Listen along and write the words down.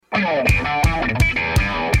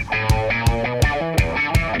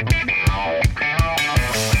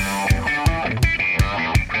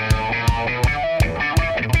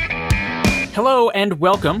Hello and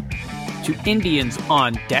welcome to Indians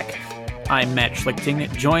on Deck. I'm Matt Schlichting,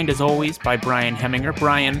 joined as always by Brian Heminger.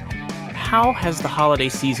 Brian, how has the holiday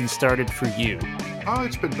season started for you?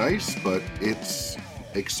 It's been nice, but it's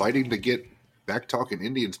exciting to get back talking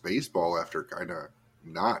Indians baseball after kind of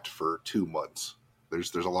not for 2 months.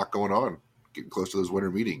 There's a lot going on, getting close to those winter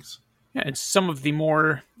meetings. Yeah, it's some of the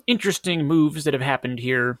more interesting moves that have happened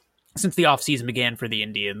here since the offseason began for the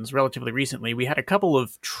Indians. Relatively recently, we had a couple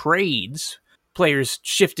of trades, players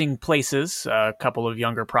shifting places, a couple of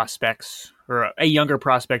younger prospects, or a younger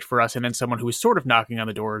prospect for us, and then someone who was sort of knocking on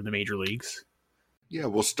the door of the major leagues. Yeah,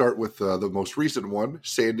 we'll start with the most recent one.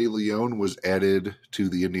 Sandy León was added to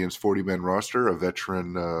the Indians' 40-man roster, a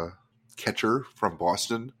veteran catcher from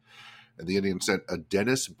Boston. And the Indians sent a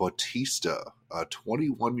Dennis Bautista, a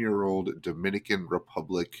 21-year-old Dominican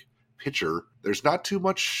Republic pitcher. There's not too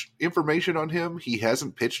much information on him. He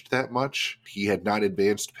hasn't pitched that much. He had not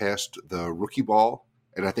advanced past the rookie ball.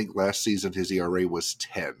 And I think last season his ERA was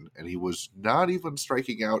 10. And he was not even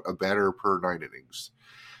striking out a batter per 9 innings.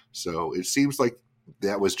 So it seems like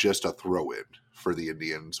that was just a throw-in for the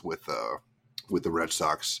Indians with the Red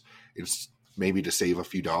Sox. It's maybe to save a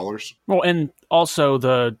few dollars. Well, and also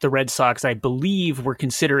the Red Sox, I believe, were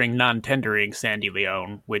considering non-tendering Sandy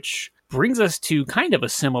León, which brings us to kind of a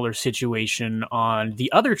similar situation on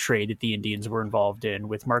the other trade that the Indians were involved in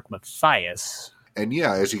with Mark Mathias. And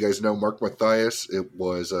yeah, as you guys know, Mark Mathias, it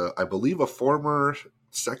was, I believe, a former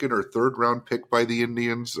second or third round pick by the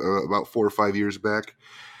Indians about 4 or 5 years back.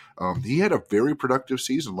 He had a very productive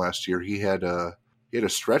season last year. He had a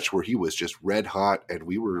stretch where he was just red hot, and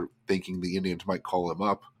we were thinking the Indians might call him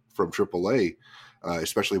up from AAA,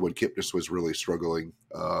 especially when Kipnis was really struggling.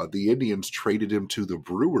 The Indians traded him to the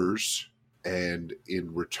Brewers, and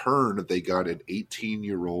in return, they got an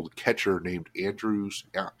 18-year-old catcher named Andres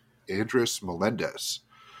Melendez,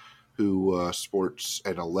 who sports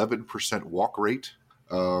an 11% walk rate,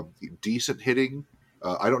 decent hitting.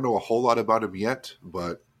 I don't know a whole lot about him yet,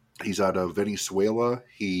 but he's out of Venezuela.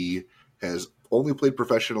 He has only played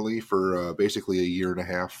professionally for basically a year and a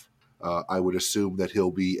half. I would assume that he'll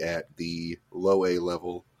be at the low A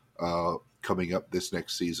level coming up this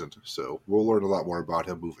next season. So we'll learn a lot more about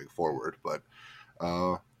him moving forward. But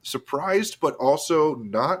surprised, but also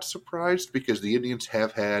not surprised, because the Indians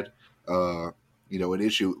have had an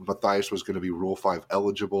issue. Mathias was going to be Rule 5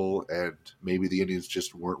 eligible, and maybe the Indians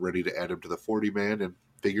just weren't ready to add him to the 40-man and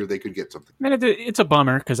figured they could get something. Man, it's a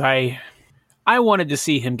bummer, because I wanted to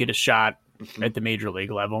see him get a shot at the major league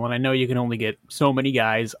level, and I know you can only get so many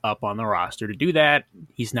guys up on the roster to do that.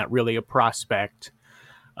 He's not really a prospect,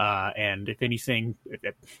 and if anything,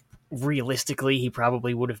 realistically, he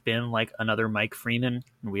probably would have been like another Mike Freeman.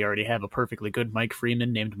 We already have a perfectly good Mike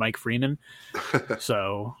Freeman named Mike Freeman.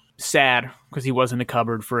 So sad, because he was in the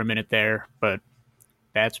cupboard for a minute there, but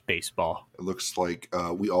that's baseball. It looks like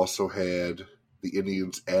we also had the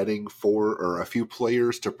Indians adding a few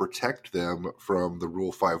players to protect them from the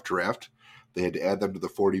Rule 5 draft. They had to add them to the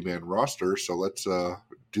 40-man roster, so let's do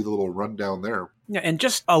the little rundown there. Yeah, and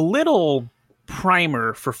just a little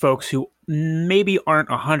primer for folks who maybe aren't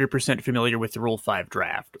 100% familiar with the Rule 5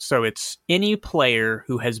 draft. So it's any player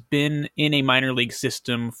who has been in a minor league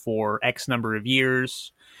system for X number of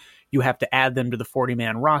years. You have to add them to the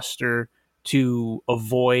 40-man roster to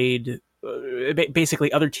avoid...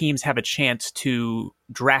 basically, other teams have a chance to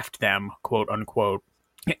draft them, quote unquote,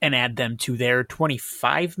 and add them to their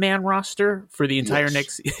 25-man roster for the entire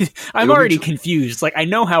next. I'm already confused. Like, I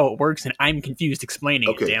know how it works, and I'm confused explaining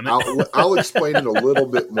it. Damn it! I'll explain it a little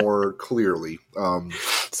bit more clearly.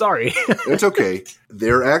 Sorry, it's okay.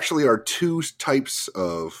 There actually are 2 types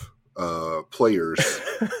of players.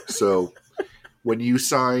 So when you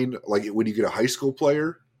sign, like when you get a high school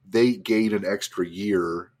player, they gain an extra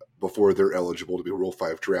year before they're eligible to be Rule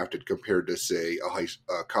 5 drafted compared to, say,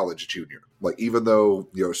 a college junior. Like, even though,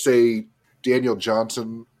 say Daniel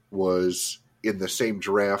Johnson was in the same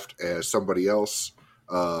draft as somebody else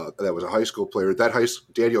that was a high school player,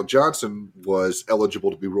 Daniel Johnson was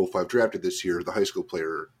eligible to be Rule 5 drafted this year. The high school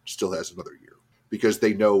player still has another year, because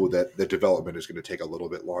they know that the development is going to take a little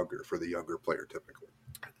bit longer for the younger player typically.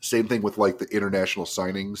 Same thing with, like, the international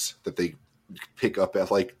signings that they pick up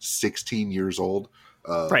at, like, 16 years old.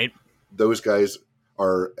 Right. Those guys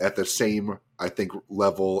are at the same, I think,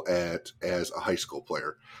 level as a high school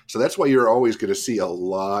player. So that's why you're always going to see a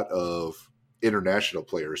lot of international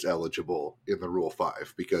players eligible in the Rule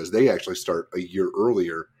 5, because they actually start a year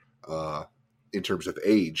earlier in terms of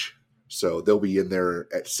age. So they'll be in there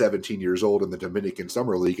at 17 years old in the Dominican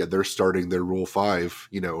Summer League, and they're starting their Rule 5,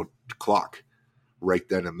 clock right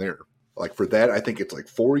then and there. Like for that, I think it's like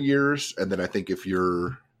 4 years. And then I think if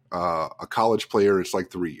you're a college player, it's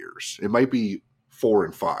like 3 years. It might be 4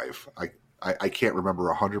 and 5. I can't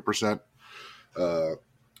remember 100%.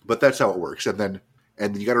 But that's how it works. And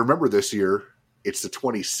you got to remember this year, it's the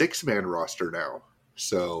 26-man roster now.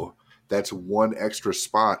 So that's one extra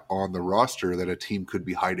spot on the roster that a team could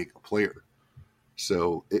be hiding a player.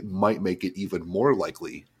 So it might make it even more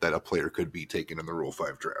likely that a player could be taken in the Rule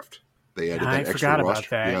 5 draft. They added that extra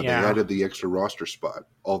roster. They added the extra roster spot.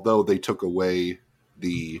 Although they took away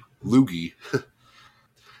the loogie.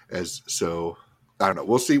 So I don't know.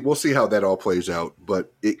 We'll see how that all plays out,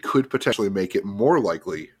 but it could potentially make it more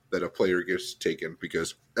likely that a player gets taken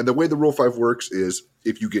and the way the Rule 5 works is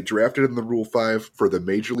if you get drafted in the Rule 5 for the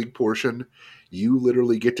major league portion, you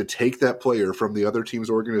literally get to take that player from the other team's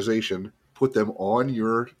organization, put them on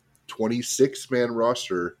your 26-man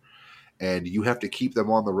roster, and you have to keep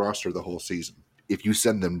them on the roster the whole season. If you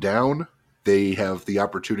send them down, they have the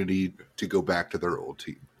opportunity to go back to their old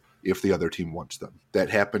team if the other team wants them. That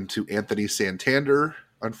happened to Anthony Santander,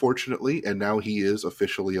 unfortunately, and now he is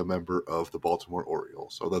officially a member of the Baltimore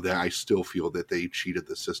Orioles, although I still feel that they cheated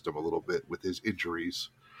the system a little bit with his injuries,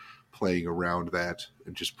 playing around that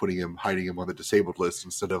and just hiding him on the disabled list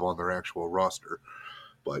instead of on their actual roster.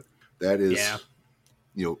 But that is,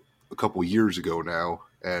 a couple years ago now,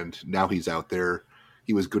 and now he's out there.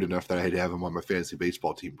 He was good enough that I had to have him on my fantasy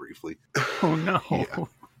baseball team briefly. Oh, no.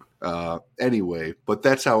 Yeah. Anyway, but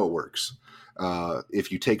that's how it works.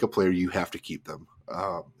 If you take a player, you have to keep them.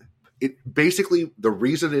 Basically, the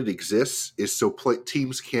reason it exists is so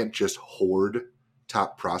teams can't just hoard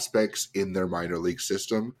top prospects in their minor league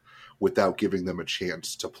system without giving them a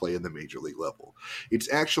chance to play in the major league level.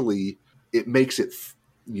 It makes it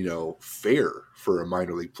fair for a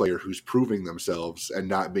minor league player who's proving themselves and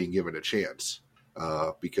not being given a chance.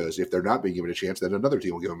 Because if they're not being given a chance, then another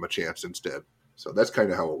team will give them a chance instead. So that's kind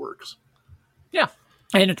of how it works. Yeah.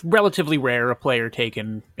 And it's relatively rare a player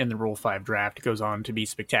taken in the Rule 5 draft goes on to be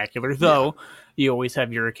spectacular, though you always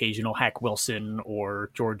have your occasional Hack Wilson or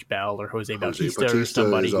George Bell or Jose Bautista or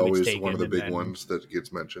somebody is who always taken. One of the big ones that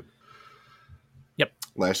gets mentioned. Yep.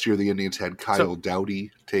 Last year, the Indians had Kyle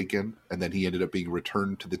Dowdy taken, and then he ended up being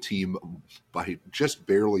returned to the team by just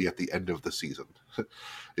barely at the end of the season.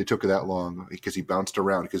 It took that long because he bounced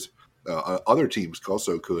around because other teams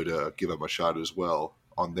also could give him a shot as well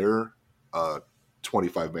on their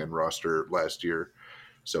 25-man roster last year.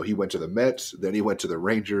 So he went to the Mets, then he went to the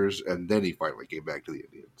Rangers, and then he finally came back to the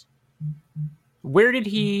Indians. Where did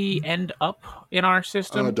he end up in our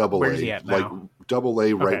system? Double A. Where is he at now? Like Double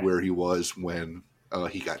A, right where he was when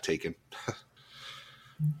he got taken.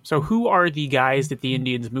 So who are the guys that the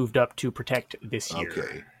Indians moved up to protect this year?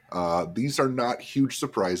 Okay. These are not huge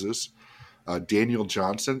surprises. Daniel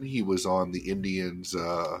Johnson, he was on the Indians.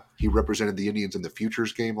 He represented the Indians in the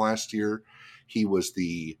Futures game last year. He was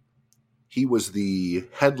the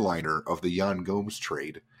headliner of the Yan Gomes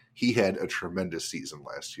trade. He had a tremendous season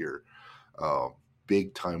last year.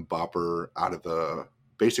 Big time bopper out of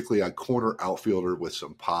basically a corner outfielder with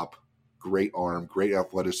some pop, great arm, great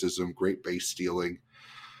athleticism, great base stealing.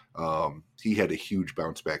 He had a huge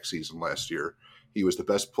bounce back season last year. He was the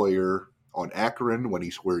best player on Akron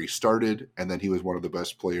where he started, and then he was one of the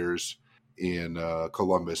best players in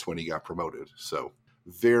Columbus when he got promoted. So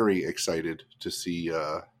very excited to see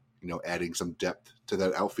adding some depth to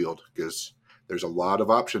that outfield because there's a lot of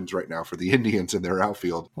options right now for the Indians in their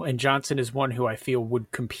outfield. Well, and Johnson is one who I feel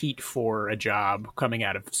would compete for a job coming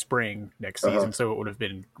out of spring next season, so it would have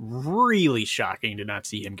been really shocking to not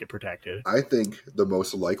see him get protected. I think the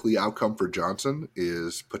most likely outcome for Johnson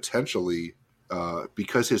is potentially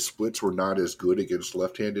because his splits were not as good against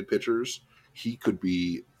left-handed pitchers, he could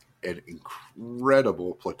be an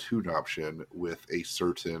incredible platoon option with a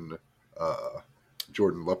certain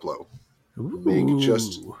Jordan Luplow. Being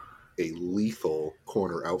just a lethal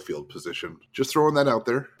corner outfield position. Just throwing that out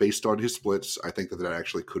there. Based on his splits, I think that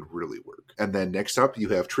actually could really work. And then next up, you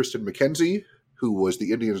have Tristan McKenzie, who was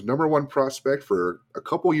the Indians' #1 prospect for a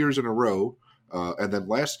couple years in a row, and then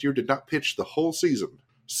last year did not pitch the whole season.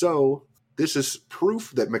 So this is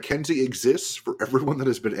proof that McKenzie exists for everyone that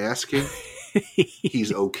has been asking.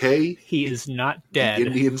 He's okay. He is not dead. The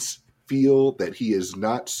Indians feel that he is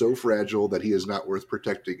not so fragile that he is not worth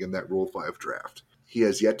protecting in that Rule 5 draft. He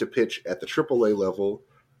has yet to pitch at the AAA level,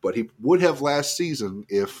 but he would have last season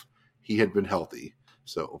if he had been healthy.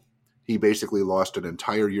 So he basically lost an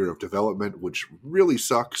entire year of development, which really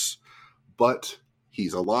sucks, but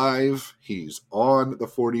he's alive. He's on the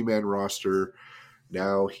 40-man roster.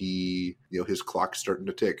 now his clock's starting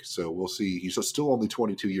to tick. So we'll see. He's still only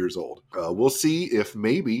 22 years old. We'll see if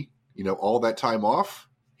maybe, all that time off,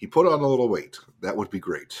 he put on a little weight. That would be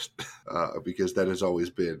great, because that has always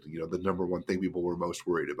been, the number one thing people were most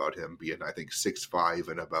worried about him being, I think, 6'5"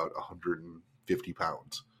 and about 150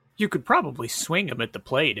 pounds. You could probably swing him at the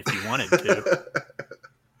plate if you wanted to.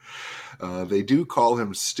 They do call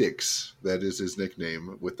him Sticks. That is his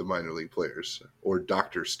nickname with the minor league players, or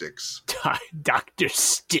Dr. Sticks. Dr.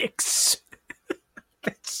 Sticks.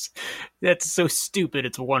 That's so stupid.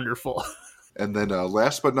 It's wonderful. And then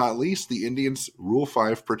last but not least, the Indians Rule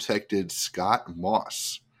 5 protected Scott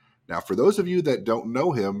Moss. Now, for those of you that don't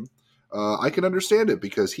know him, I can understand it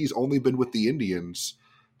because he's only been with the Indians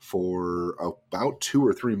for about 2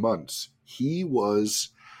 or 3 months. He was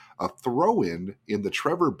a throw-in in the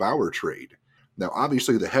Trevor Bauer trade. Now,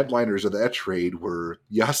 obviously, the headliners of that trade were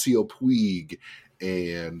Yasiel Puig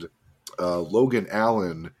and Logan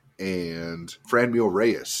Allen and Franmil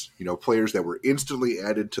Reyes, players that were instantly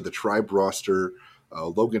added to the Tribe roster.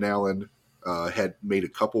 Logan Allen had made a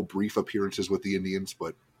couple brief appearances with the Indians,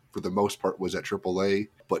 but for the most part was at AAA.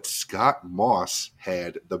 But Scott Moss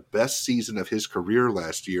had the best season of his career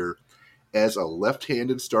last year as a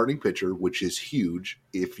left-handed starting pitcher, which is huge.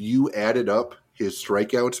 If you added up his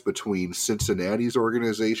strikeouts between Cincinnati's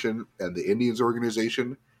organization and the Indians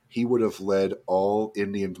organization, he would have led all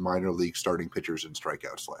Indians minor league starting pitchers in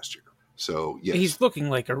strikeouts last year. So, yes. He's looking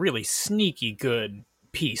like a really sneaky good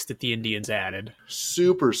piece that the Indians added.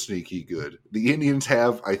 Super sneaky good. The Indians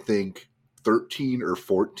have, I think, 13 or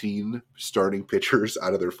 14 starting pitchers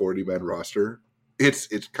out of their 40-man roster. It's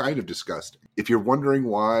kind of disgusting. If you're wondering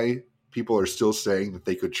why people are still saying that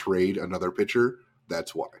they could trade another pitcher,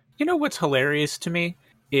 that's why. You know what's hilarious to me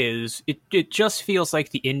is it just feels like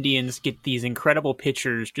the Indians get these incredible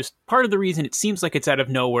pitchers. Just part of the reason it seems like it's out of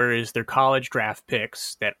nowhere is their college draft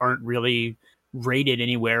picks that aren't really rated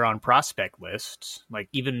anywhere on prospect lists. Like,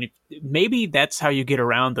 even maybe that's how you get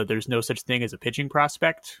around that there's no such thing as a pitching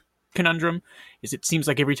prospect conundrum, is it seems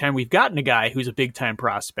like every time we've gotten a guy who's a big time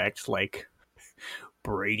prospect like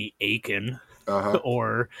Brady Aiken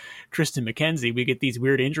or Tristan McKenzie, we get these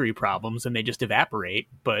weird injury problems and they just evaporate.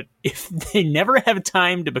 But if they never have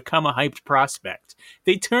time to become a hyped prospect,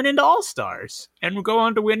 they turn into all-stars and will go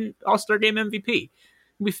on to win All-Star Game MVP.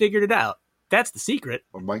 We figured it out. That's the secret.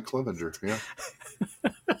 Or Mike Clevenger, yeah.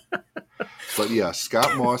 But yeah,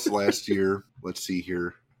 Scott Moss last year, let's see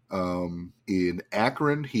here. In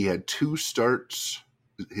Akron, he had 2 starts.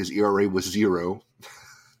 His ERA was 0.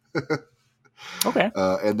 Okay.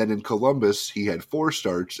 And then in Columbus, he had 4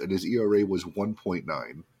 starts, and his ERA was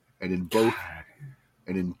 1.9. And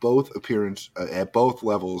in both appearance at both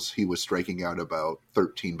levels, he was striking out about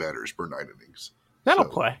 13 batters per 9 innings. That'll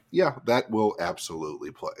play. Yeah, that will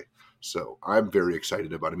absolutely play. So I'm very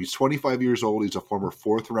excited about him. He's 25 years old. He's a former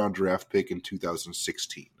 4th-round draft pick in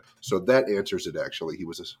 2016. So that answers it, actually. He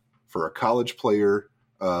was for a college player,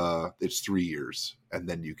 it's 3 years, and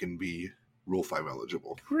then you can be Rule 5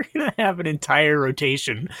 eligible. We're going to have an entire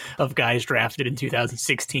rotation of guys drafted in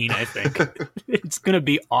 2016, I think. It's going to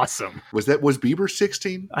be awesome. Was Bieber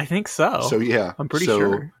 16? I think so. So, yeah. I'm pretty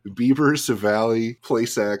sure. Bieber, Savali,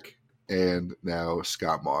 Plesac, and now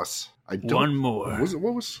Scott Moss. One more.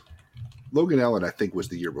 What was Logan Allen, I think, was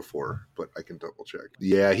the year before, but I can double check.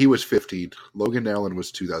 Yeah, he was 15. Logan Allen was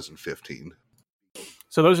 2015.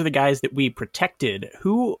 So those are the guys that we protected.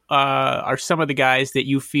 Who are some of the guys that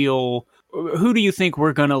you feel, who do you think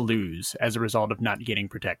we're going to lose as a result of not getting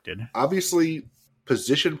protected? Obviously,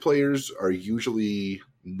 position players are usually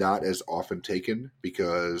not as often taken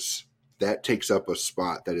because that takes up a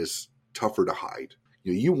spot that is tougher to hide.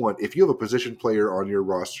 If you have a position player on your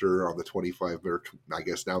roster on the 25, or I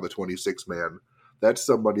guess now the 26 man, that's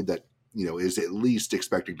somebody that, is at least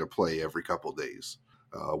expecting to play every couple days.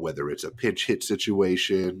 Whether it's a pinch hit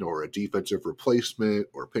situation or a defensive replacement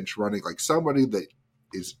or pinch running, like somebody that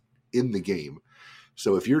is in the game.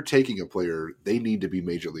 So if you're taking a player, they need to be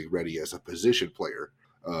major league ready as a position player.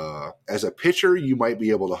 As a pitcher, you might be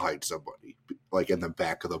able to hide somebody, like in the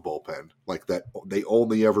back of the bullpen, like that. They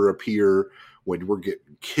only ever appear when we're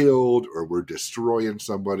getting killed or we're destroying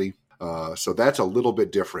somebody. So that's a little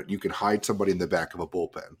bit different. You can hide somebody in the back of a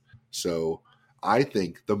bullpen. So I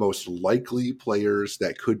think the most likely players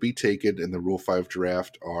that could be taken in the Rule 5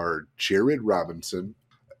 draft are Jared Robinson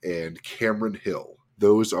and Cameron Hill.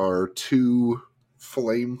 Those are 2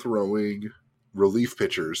 flame-throwing relief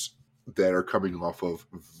pitchers that are coming off of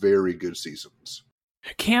very good seasons.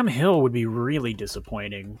 Cam Hill would be really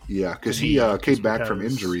disappointing. Yeah, because he came back from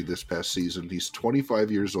injury this past season. He's 25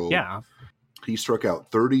 years old. Yeah. He struck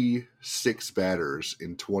out 36 batters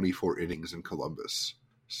in 24 innings in Columbus.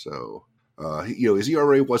 So, his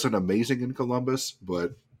ERA wasn't amazing in Columbus,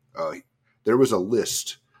 but there was a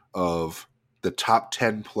list of the top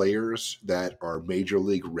 10 players that are major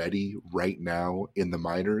league ready right now in the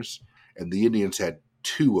minors. And the Indians had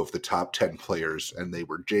 2 of the top 10 players, and they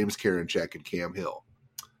were James Karinchak and Cam Hill.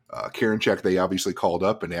 Karinchak, they obviously called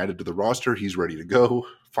up and added to the roster. He's ready to go,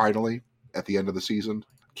 finally, at the end of the season.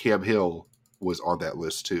 Cam Hill was on that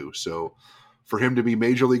list, too. So for him to be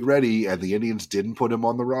major league ready and the Indians didn't put him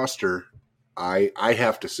on the roster, I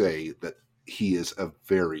have to say that he is a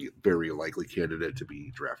very, very likely candidate to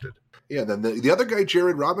be drafted. Yeah, then the other guy,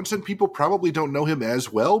 Jared Robinson, people probably don't know him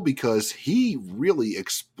as well because he really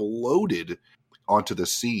exploded onto the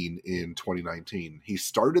scene in 2019. He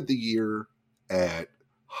started the year at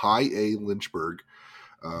High A Lynchburg,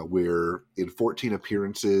 where in 14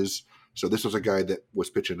 appearances, so this was a guy that was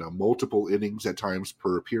pitching multiple innings at times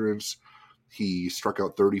per appearance. He struck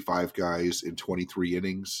out 35 guys in 23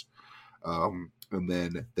 innings. And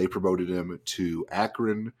then they promoted him to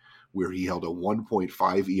Akron, where he held a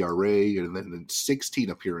 1.5 ERA. And then in 16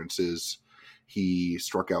 appearances, he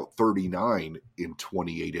struck out 39 in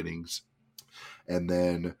 28 innings. And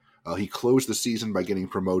then he closed the season by getting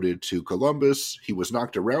promoted to Columbus. He was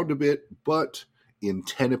knocked around a bit, but in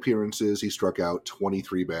 10 appearances, he struck out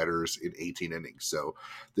 23 batters in 18 innings. So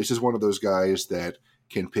this is one of those guys that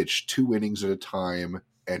can pitch 2 innings at a time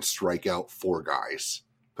and strike out 4 guys,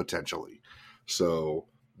 potentially. So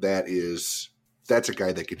that's a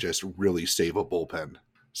guy that could just really save a bullpen.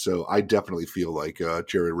 So I definitely feel like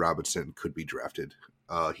Jared Robinson could be drafted.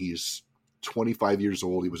 He's 25 years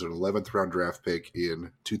old. He was an 11th round draft pick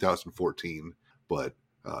in 2014, but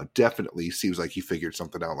definitely seems like he figured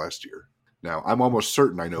something out last year. Now, I'm almost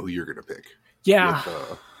certain I know who you're going to pick. Yeah.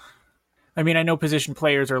 I mean, I know position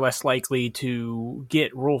players are less likely to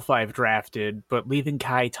get Rule 5 drafted, but leaving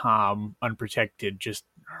Kai Tom unprotected just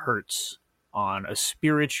hurts on a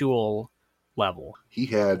spiritual level. He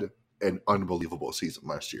had an unbelievable season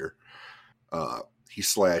last year. He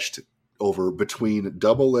slashed over between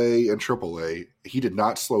AA and AAA. He did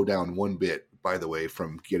not slow down one bit, by the way,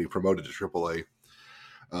 from getting promoted to AAA.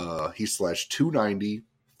 He slashed 290,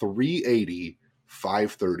 380,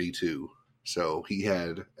 532. So he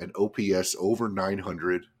had an OPS over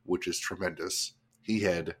 900, which is tremendous. He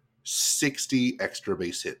had 60 extra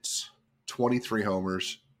base hits, 23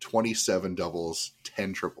 homers, 27 doubles,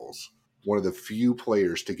 10 triples. One of the few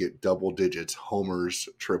players to get double digits, homers,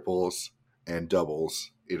 triples, and doubles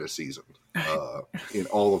in a season in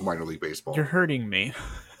all of minor league baseball. You're hurting me.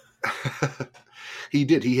 He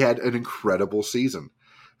did. He had an incredible season.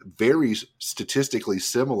 Very statistically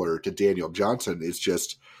similar to Daniel Johnson. It's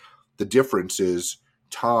just the difference is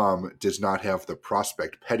Tom does not have the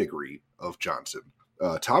prospect pedigree of Johnson.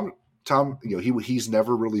 Tom, he's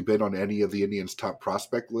never really been on any of the Indians' top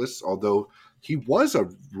prospect lists, although he was a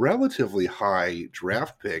relatively high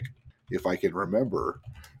draft pick, if I can remember.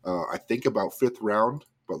 I think about 5th round,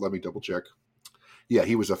 but let me double check. Yeah,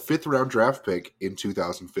 he was a 5th round draft pick in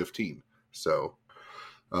 2015. So,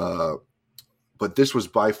 but this was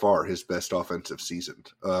by far his best offensive season.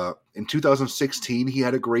 In 2016, he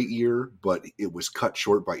had a great year, but it was cut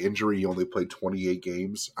short by injury. He only played 28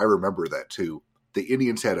 games. I remember that too. The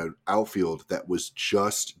Indians had an outfield that was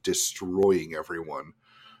just destroying everyone.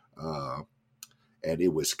 And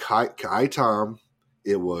it was Kai Tom.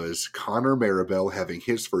 It was Connor Maribel having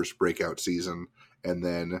his first breakout season. And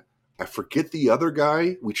then I forget the other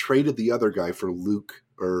guy. We traded the other guy for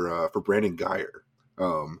for Brandon Geyer.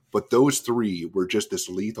 But those 3 were just this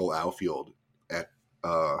lethal outfield at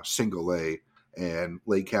Single A and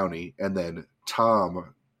Lake County. And then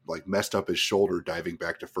Tom messed up his shoulder diving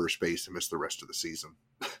back to first base and missed the rest of the season.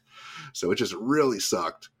 So it just really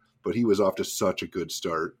sucked, but he was off to such a good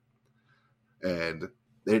start. And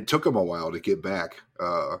it took him a while to get back.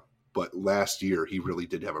 But last year he really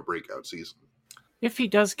did have a breakout season. If he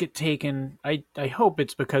does get taken, I hope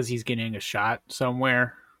it's because he's getting a shot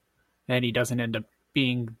somewhere and he doesn't end up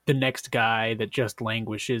being the next guy that just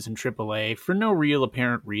languishes in AAA for no real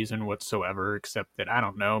apparent reason whatsoever, except that, I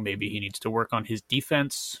don't know, maybe he needs to work on his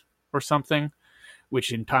defense or something,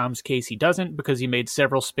 which in Tom's case he doesn't, because he made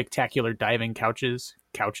several spectacular diving couches.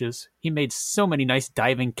 He made so many nice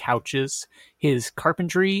diving couches. His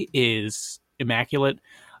carpentry is immaculate,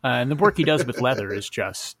 and the work he does with leather is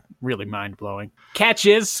just really mind-blowing.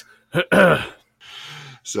 Catches!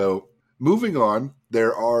 So, moving on,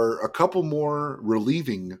 there are a couple more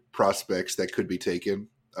relieving prospects that could be taken.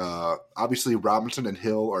 Obviously, Robinson and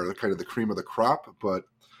Hill are kind of the cream of the crop, but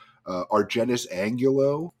Argenis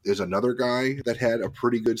Angulo is another guy that had a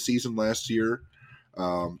pretty good season last year.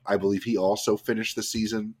 I believe he also finished the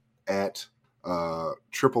season at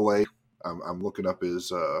AAA. I'm looking up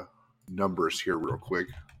his numbers here real quick.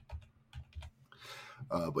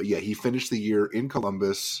 But yeah, he finished the year in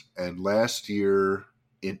Columbus, and last year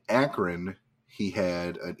in Akron, he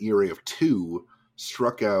had an ERA of 2,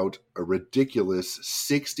 struck out a ridiculous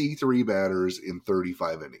 63 batters in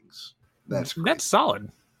 35 innings. That's crazy. That's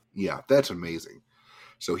solid. Yeah, that's amazing.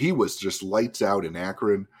 So he was just lights out in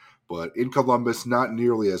Akron, but in Columbus, not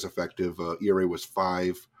nearly as effective. ERA was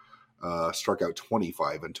 5, struck out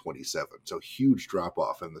 25 and 27. So huge drop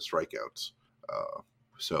off in the strikeouts.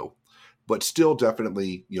 But still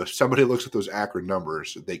definitely, if somebody looks at those Akron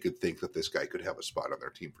numbers, they could think that this guy could have a spot on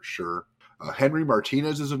their team for sure. Henry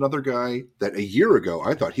Martinez is another guy that a year ago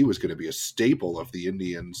I thought he was going to be a staple of the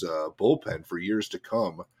Indians' bullpen for years to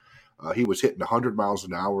come. He was hitting 100 miles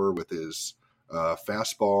an hour with his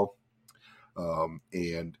fastball.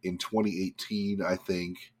 And in 2018, I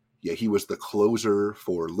think, he was the closer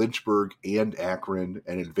for Lynchburg and Akron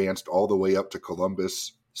and advanced all the way up to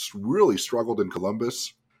Columbus. Really struggled in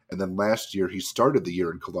Columbus. And then last year, he started the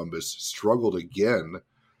year in Columbus, struggled again,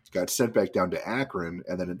 got sent back down to Akron,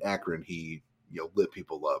 and then in Akron, he lit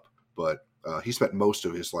people up. But he spent most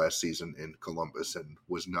of his last season in Columbus and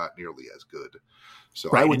was not nearly as good. So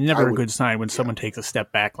right, never a good sign when someone takes a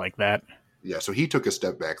step back like that. Yeah, so he took a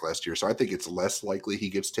step back last year, so I think it's less likely he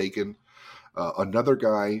gets taken. Another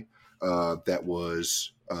guy that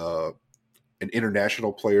was an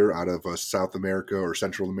international player out of South America or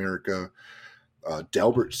Central America,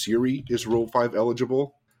 Delbert Siri is Rule 5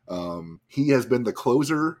 eligible. He has been the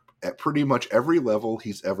closer at pretty much every level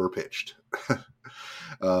he's ever pitched.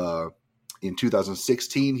 In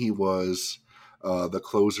 2016, he was the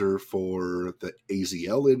closer for the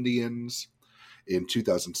AZL Indians. In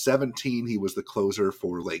 2017, he was the closer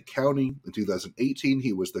for Lake County. In 2018,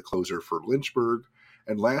 he was the closer for Lynchburg.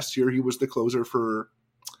 And last year, he was the closer for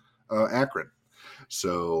Akron.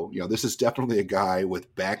 So, this is definitely a guy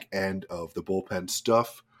with back end of the bullpen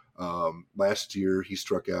stuff. Last year, he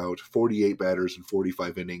struck out 48 batters in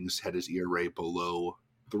 45 innings, had his ERA below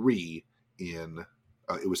 3 in,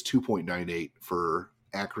 it was 2.98 for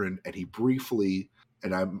Akron, and he briefly,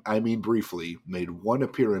 and I mean briefly, made one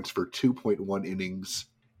appearance for 2.1 innings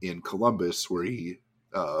in Columbus, where it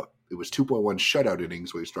was 2.1 shutout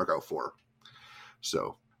innings where he struck out 4.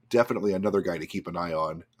 So, definitely another guy to keep an eye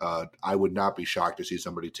on. I would not be shocked to see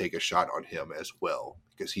somebody take a shot on him as well,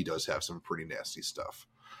 because he does have some pretty nasty stuff.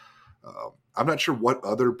 I'm not sure what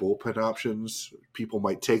other bullpen options people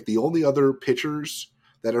might take. The only other pitchers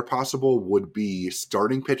that are possible would be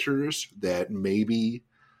starting pitchers that maybe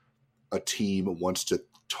a team wants to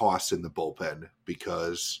toss in the bullpen,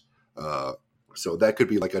 because so that could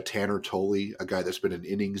be like a Tanner Tolley, a guy that's been an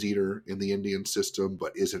innings eater in the Indian system,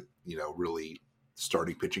 but isn't, really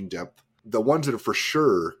starting pitching depth. The ones that are for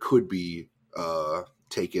sure could be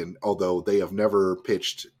taken, although they have never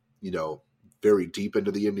pitched, very deep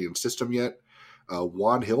into the Indian system yet.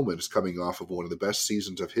 Juan Hillman is coming off of one of the best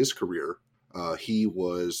seasons of his career. He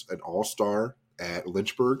was an all-star at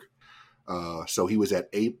Lynchburg. So he was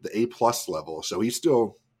at the A+ level. So he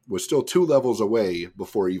was still 2 levels away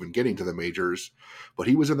before even getting to the majors. But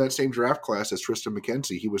he was in that same draft class as Tristan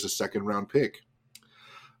McKenzie. He was a second-round pick.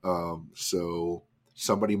 So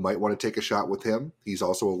somebody might want to take a shot with him. He's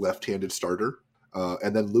also a left-handed starter.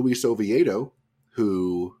 And then Luis Oviedo,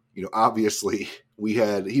 who, obviously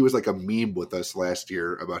he was like a meme with us last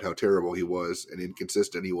year about how terrible he was and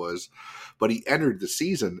inconsistent he was. But he entered the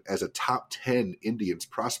season as a top 10 Indians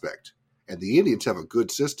prospect. And the Indians have a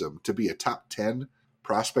good system. To be a top 10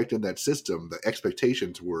 prospect in that system, the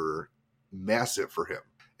expectations were massive for him.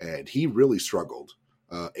 And he really struggled.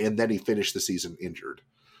 And then he finished the season injured.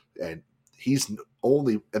 And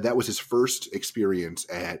that was his first experience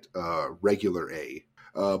at regular A.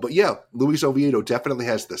 But yeah, Luis Oviedo definitely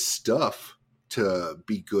has the stuff to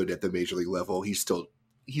be good at the major league level. He's still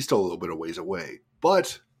a little bit of ways away.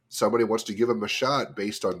 But somebody wants to give him a shot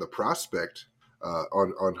based on the prospect,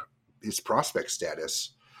 on his prospect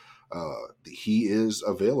status. He is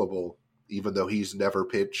available, even though he's never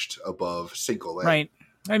pitched above single A. Right.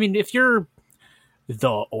 I mean, if you're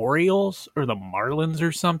the Orioles or the Marlins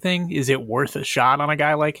or something, is it worth a shot on a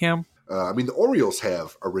guy like him? The Orioles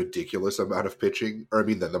have a ridiculous amount of pitching,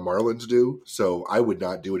 than the Marlins do. So I would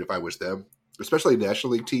not do it if I was them. Especially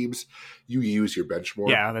National League teams, you use your bench more.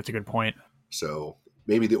 Yeah, that's a good point. So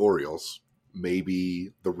maybe the Orioles,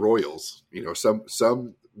 maybe the Royals,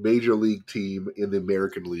 some major league team in the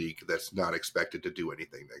American League that's not expected to do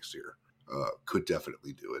anything next year could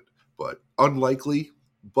definitely do it. But unlikely.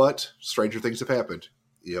 But stranger things have happened.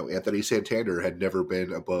 Anthony Santander had never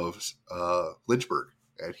been above Lynchburg,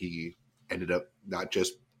 and he ended up not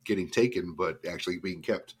just getting taken, but actually being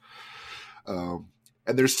kept. And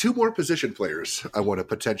there's two more position players I want to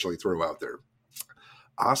potentially throw out there.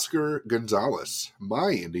 Oscar Gonzalez,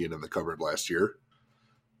 my Indian in the cupboard last year,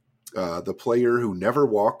 the player who never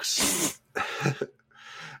walks.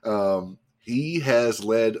 He has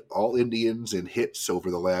led all Indians in hits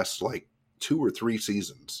over the last 2 or 3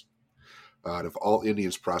 seasons. Out of all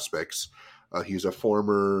Indians prospects, he's a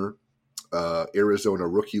former Arizona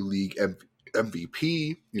Rookie League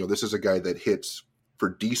MVP. This is a guy that hits for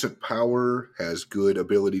decent power, has good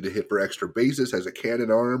ability to hit for extra bases, has a cannon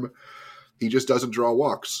arm. He just doesn't draw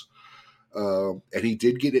walks. And he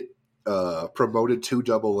did get it promoted to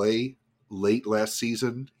AA late last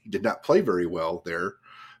season. He did not play very well there,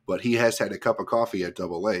 but he has had a cup of coffee at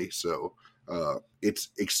AA. So it's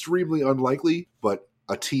extremely unlikely, but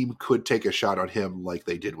a team could take a shot on him like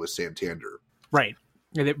they did with Santander. Right.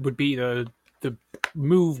 And it would be the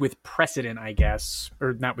move with precedent, I guess,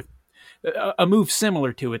 or not with a move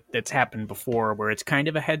similar to it that's happened before where it's kind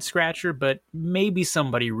of a head scratcher, but maybe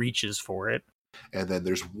somebody reaches for it. And then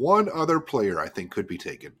there's one other player I think could be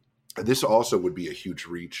taken. And this also would be a huge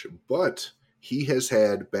reach, but he has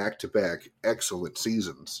had back-to-back excellent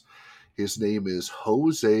seasons. His name is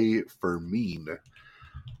Jose Fermin.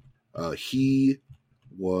 He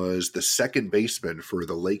was the second baseman for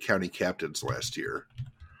the Lake County Captains last year.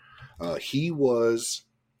 He was,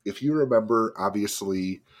 if you remember,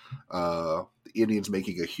 obviously the Indians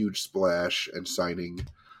making a huge splash and signing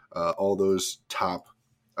all those top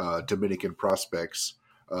Dominican prospects.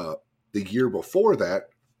 The year before that,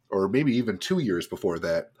 or maybe even 2 years before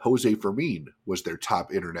that, Jose Fermin was their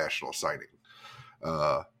top international signing.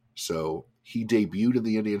 So he debuted in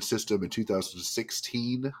the Indian system in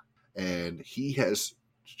 2016, and he has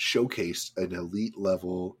showcased an elite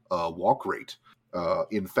level walk rate.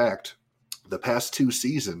 In fact, the past 2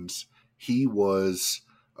 seasons, he was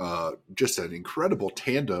just an incredible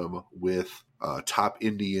tandem with top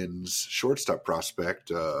Indians shortstop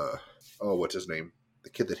prospect. What's his name? The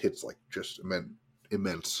kid that hits just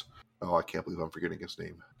immense. Oh, I can't believe I'm forgetting his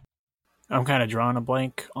name. I'm kind of drawing a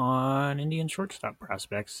blank on Indian shortstop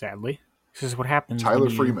prospects, sadly. This is what happens. Tyler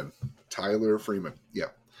Freeman. Yeah.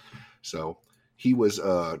 So he was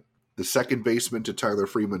the second baseman to Tyler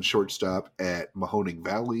Freeman shortstop at Mahoning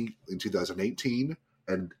Valley in 2018.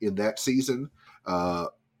 And in that season,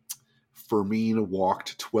 Fermin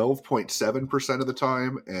walked 12.7% of the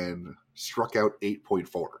time and struck out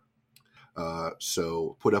 8.4.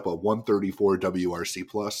 So put up a 134 WRC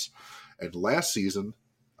plus. And last season,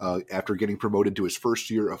 after getting promoted to his first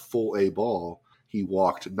year of full A ball, he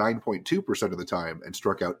walked 9.2% of the time and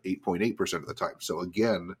struck out 8.8% of the time. So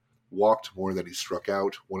again, walked more than he struck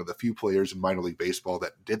out. One of the few players in minor league baseball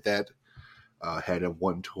that did that. Had a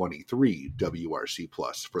 123 WRC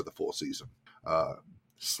plus for the full season.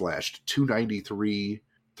 Slashed 293,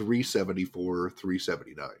 374,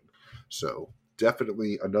 379. So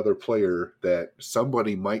definitely another player that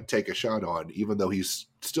somebody might take a shot on, even though he's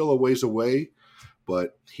still a ways away,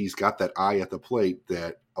 but he's got that eye at the plate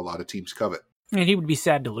that a lot of teams covet. And he would be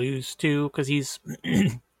sad to lose, too, because he's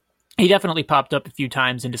he definitely popped up a few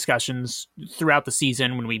times in discussions throughout the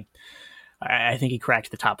season when I think he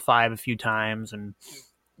cracked the top 5 a few times, and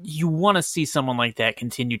you want to see someone like that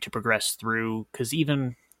continue to progress through, because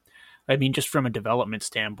just from a development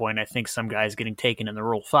standpoint, I think some guys getting taken in the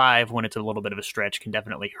Rule 5 when it's a little bit of a stretch can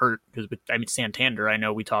definitely hurt, because Santander, I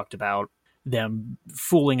know we talked about them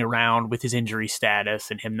fooling around with his injury status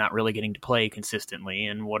and him not really getting to play consistently,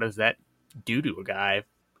 and what does that do to a guy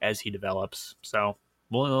as he develops? So,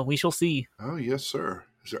 well, we shall see. Oh, yes, sir.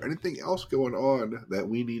 Is there anything else going on that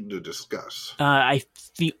we need to discuss?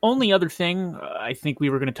 The only other thing I think we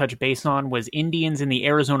were going to touch base on was Indians in the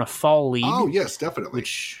Arizona Fall League. Oh, yes, definitely.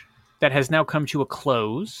 That has now come to a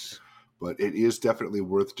close. But it is definitely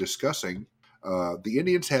worth discussing. The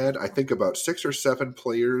Indians had, I think, about 6 or 7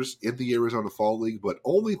 players in the Arizona Fall League, but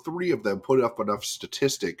only 3 of them put up enough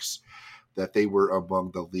statistics that they were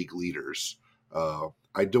among the league leaders.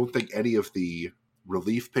 I don't think any of the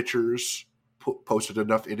relief pitchers posted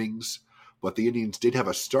enough innings, but the Indians did have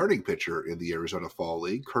a starting pitcher in the Arizona Fall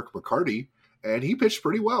League, Kirk McCarty, and he pitched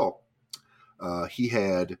pretty well. He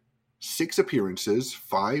had 6 appearances,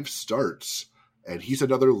 5 starts, and he's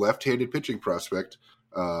another left-handed pitching prospect.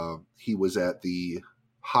 He was at the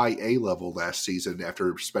high A level last season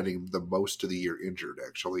after spending the most of the year injured,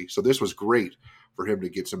 actually. So this was great for him to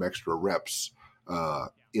get some extra reps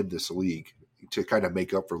in this league to kind of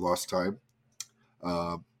make up for lost time.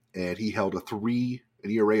 And he held an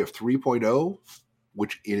ERA of 3.0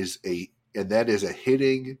 that is a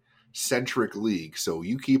hitting centric league. So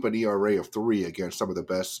you keep an ERA of 3 against some of the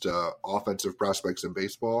best offensive prospects in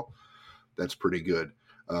baseball. That's pretty good.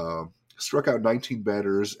 Struck out 19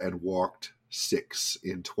 batters and walked 6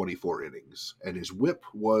 in 24 innings. And his whip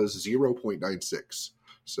was 0.96.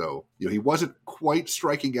 So, he wasn't quite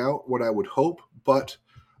striking out what I would hope, but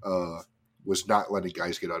was not letting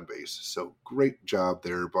guys get on base. So great job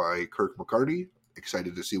there by Kirk McCarty.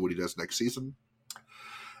 Excited to see what he does next season.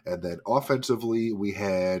 And then offensively, we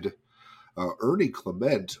had Ernie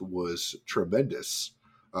Clement was tremendous.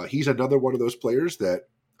 He's another one of those players that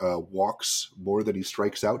walks more than he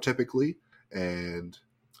strikes out typically. And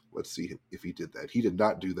let's see if he did that. He did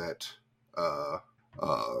not do that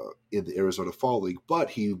in the Arizona Fall League, but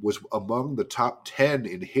he was among the top 10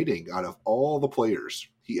 in hitting out of all the players.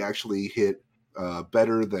 He actually hit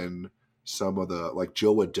better than some of the, like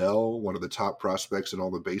Joe Adell, one of the top prospects in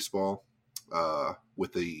all the baseball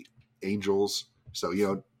with the Angels.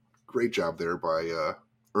 So, great job there by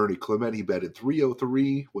Ernie Clement. He batted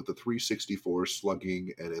 .303 with a .364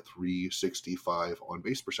 slugging and a .365 on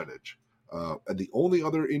base percentage. And the only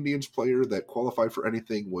other Indians player that qualified for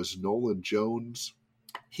anything was Nolan Jones.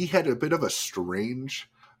 He had a bit of a strange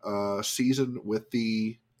season with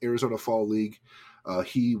the Arizona Fall League.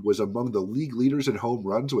 He was among the league leaders in home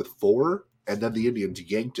runs with 4, and then the Indians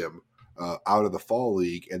yanked him out of the Fall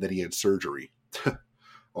League, and then he had surgery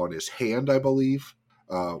on his hand, I believe.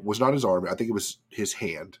 Was not his arm. I think it was his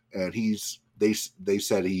hand, and they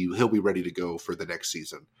said he'll be ready to go for the next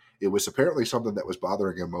season. It was apparently something that was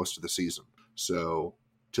bothering him most of the season. So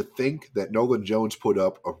to think that Nolan Jones put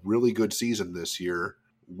up a really good season this year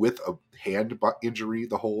with a hand injury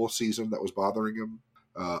the whole season that was bothering him,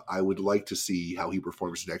 I would like to see how he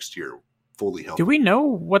performs next year, fully healthy. Do we know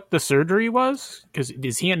what the surgery was? Because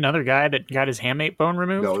is he another guy that got his hamate bone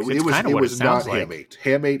removed? No, it was not hamate.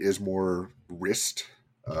 Hamate is more wrist.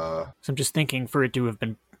 So I'm just thinking for it to have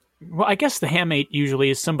been... Well, I guess the hamate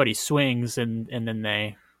usually is somebody swings and then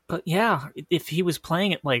they... But yeah, if he was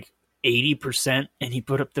playing at like 80% and he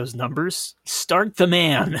put up those numbers, start the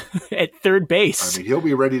man at third base. I mean, he'll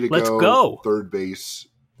be ready to Let's go. Third base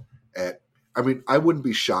I wouldn't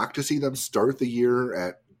be shocked to see them start the year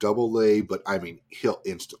at Double-A, but I mean, he'll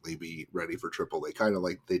instantly be ready for Triple-A, kind of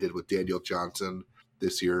like they did with Daniel Johnson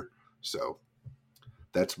this year. So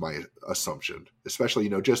that's my assumption. Especially,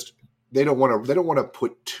 just they don't want to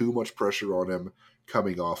put too much pressure on him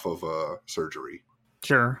coming off of surgery.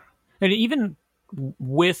 Sure. And even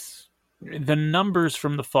with the numbers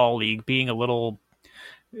from the Fall League being a little,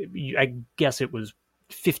 I guess it was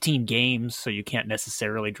 15 games, so you can't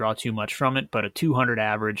necessarily draw too much from it, but a 200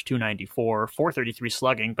 average, 294, 433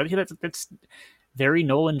 slugging, but that's very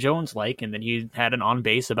Nolan Jones-like, and then he had an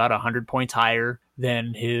on-base about 100 points higher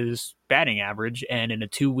than his batting average, and in a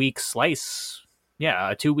 2-week slice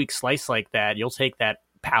like that, you'll take that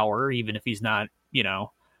power, even if he's not,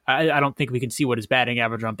 I don't think we can see what his batting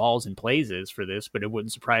average on balls and plays is for this, but it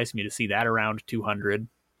wouldn't surprise me to see that around 200,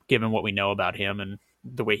 given what we know about him and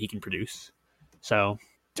the way he can produce. So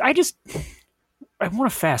I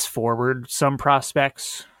want to fast forward some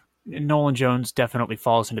prospects. Nolan Jones definitely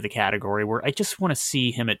falls into the category where I just want to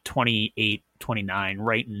see him at 28, 29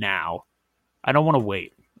 right now. I don't want to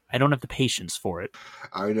wait. I don't have the patience for it.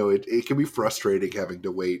 I know it can be frustrating having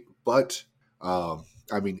to wait, but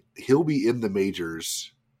I mean, he'll be in the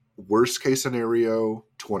majors. Worst case scenario,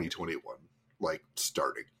 2021, like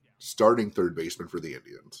starting third baseman for the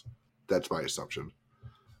Indians. That's my assumption.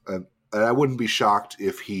 And I wouldn't be shocked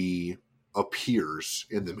if he appears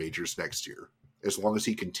in the majors next year, as long as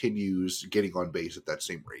he continues getting on base at that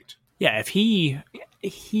same rate. Yeah, if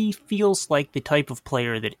he feels like the type of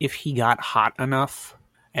player that if he got hot enough,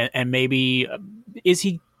 and maybe is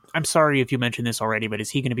he? I'm sorry if you mentioned this already, but is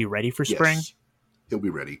he going to be ready for spring? Yes, he'll be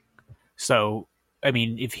ready. So, I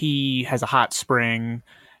mean, if he has a hot spring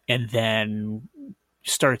and then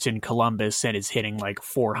starts in Columbus and is hitting like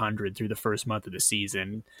 400 through the first month of the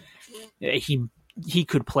season, he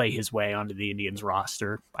could play his way onto the Indians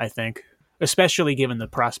roster, I think, especially given the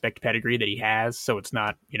prospect pedigree that he has. So it's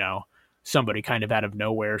not, somebody kind of out of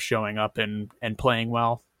nowhere showing up and playing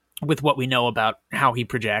well. With what we know about how he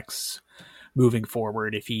projects moving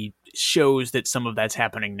forward, if he shows that some of that's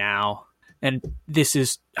happening now, and this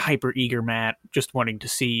is hyper eager Matt, just wanting to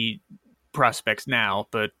see prospects now,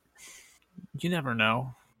 but you never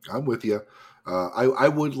know. I'm with you. I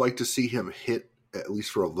would like to see him hit at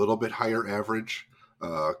least for a little bit higher average,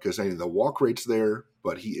 because the walk rate's there,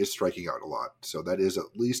 but he is striking out a lot. So that is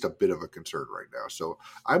at least a bit of a concern right now. So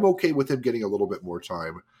I'm okay with him getting a little bit more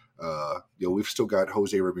time. We've still got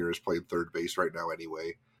Jose Ramirez playing third base right now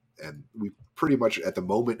anyway. And we pretty much at the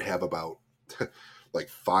moment have about like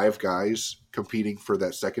 5 guys competing for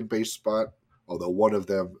that second base spot, although one of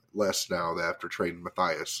them less now after trading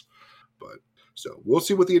Matthias. But so we'll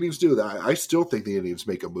see what the Indians do. I still think the Indians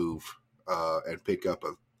make a move and pick up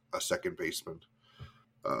a second baseman,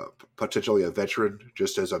 potentially a veteran,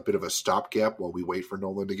 just as a bit of a stopgap while we wait for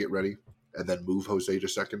Nolan to get ready, and then move Jose to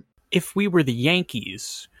second. If we were the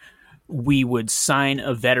Yankees, we would sign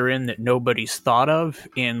a veteran that nobody's thought of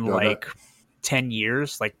in 10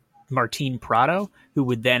 years, like Martin Prado, who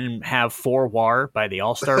would then have 4 WAR by the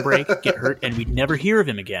All-Star break, get hurt, and we'd never hear of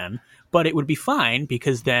him again. But it would be fine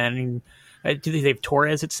because then, do they have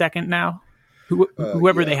Torres at second now?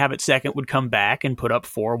 Whoever they have at second would come back and put up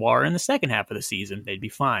 4 WAR in the second half of the season. They'd be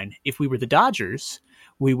fine. If we were the Dodgers,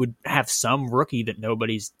 we would have some rookie that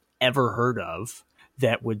nobody's ever heard of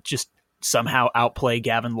that would just somehow outplay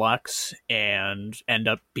Gavin Lux and end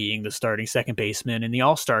up being the starting second baseman in the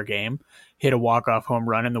All-Star game, hit a walk-off home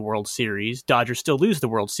run in the World Series. Dodgers still lose the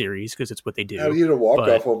World Series because it's what they do. How do you hit a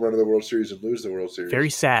walk-off home run in the World Series and lose the World Series? Very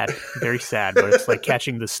sad, but it's like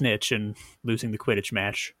catching the snitch and losing the Quidditch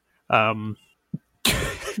match.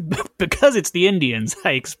 Because it's the Indians,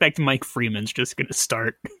 I expect Mike Freeman's just going to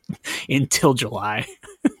start until July.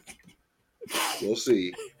 We'll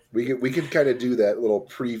see. We can kind of do that little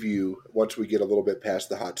preview once we get a little bit past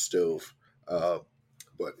the hot stove.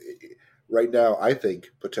 But right now, I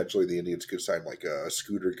think potentially the Indians could sign like a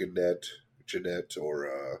Scooter Gennett, or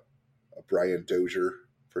a Brian Dozier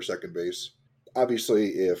for second base. Obviously,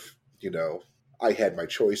 if, I had my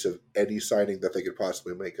choice of any signing that they could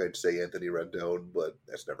possibly make, I'd say Anthony Rendon, but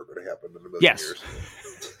that's never going to happen in a million years.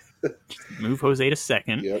 Move Jose to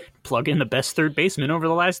second. Yep. Plug in the best third baseman over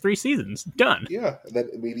the last 3 seasons. Done. Yeah, and then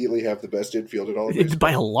immediately have the best infield in all of baseball.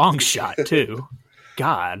 By a long shot, too.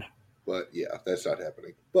 God. But yeah, that's not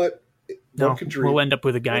happening. But no, we'll end up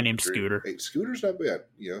with a guy named Scooter. Hey, Scooter's not bad.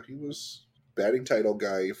 He was batting title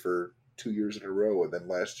guy for 2 years in a row, and then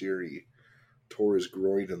last year he tore his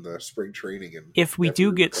groin in the spring training. And if we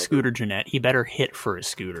do get Scooter Gennett, he better hit for his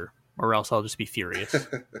scooter, or else I'll just be furious.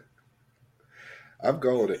 I'm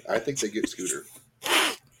going it. I think they get Scooter.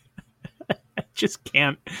 I just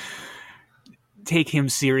can't take him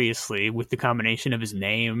seriously with the combination of his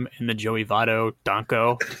name and the Joey Votto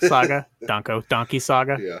donkey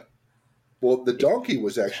saga. Yeah. Well, the donkey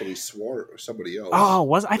was actually somebody else.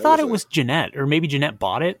 Oh, I thought it was Gennett, or maybe Gennett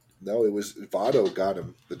bought it. No, it was Votto got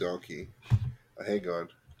him the donkey. Hang on.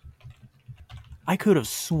 I could have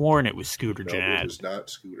sworn it was Scooter Gennett. It was not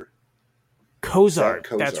Scooter. Cozart.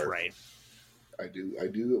 That's right. I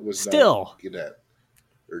knew it was still not Gennett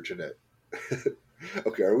or Jeanette.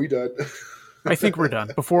 Okay, are we done? I think we're done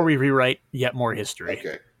before we rewrite yet more history.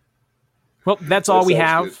 Okay. Well, that's all we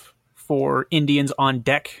have for Indians on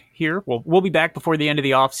deck here. We'll be back before the end of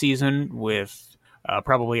the offseason with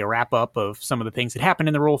probably a wrap-up of some of the things that happened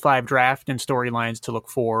in the Rule 5 draft and storylines to look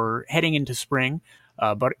for heading into spring.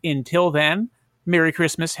 But until then, Merry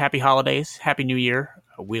Christmas, Happy Holidays, Happy New Year.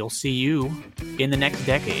 We'll see you in the next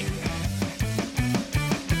decade.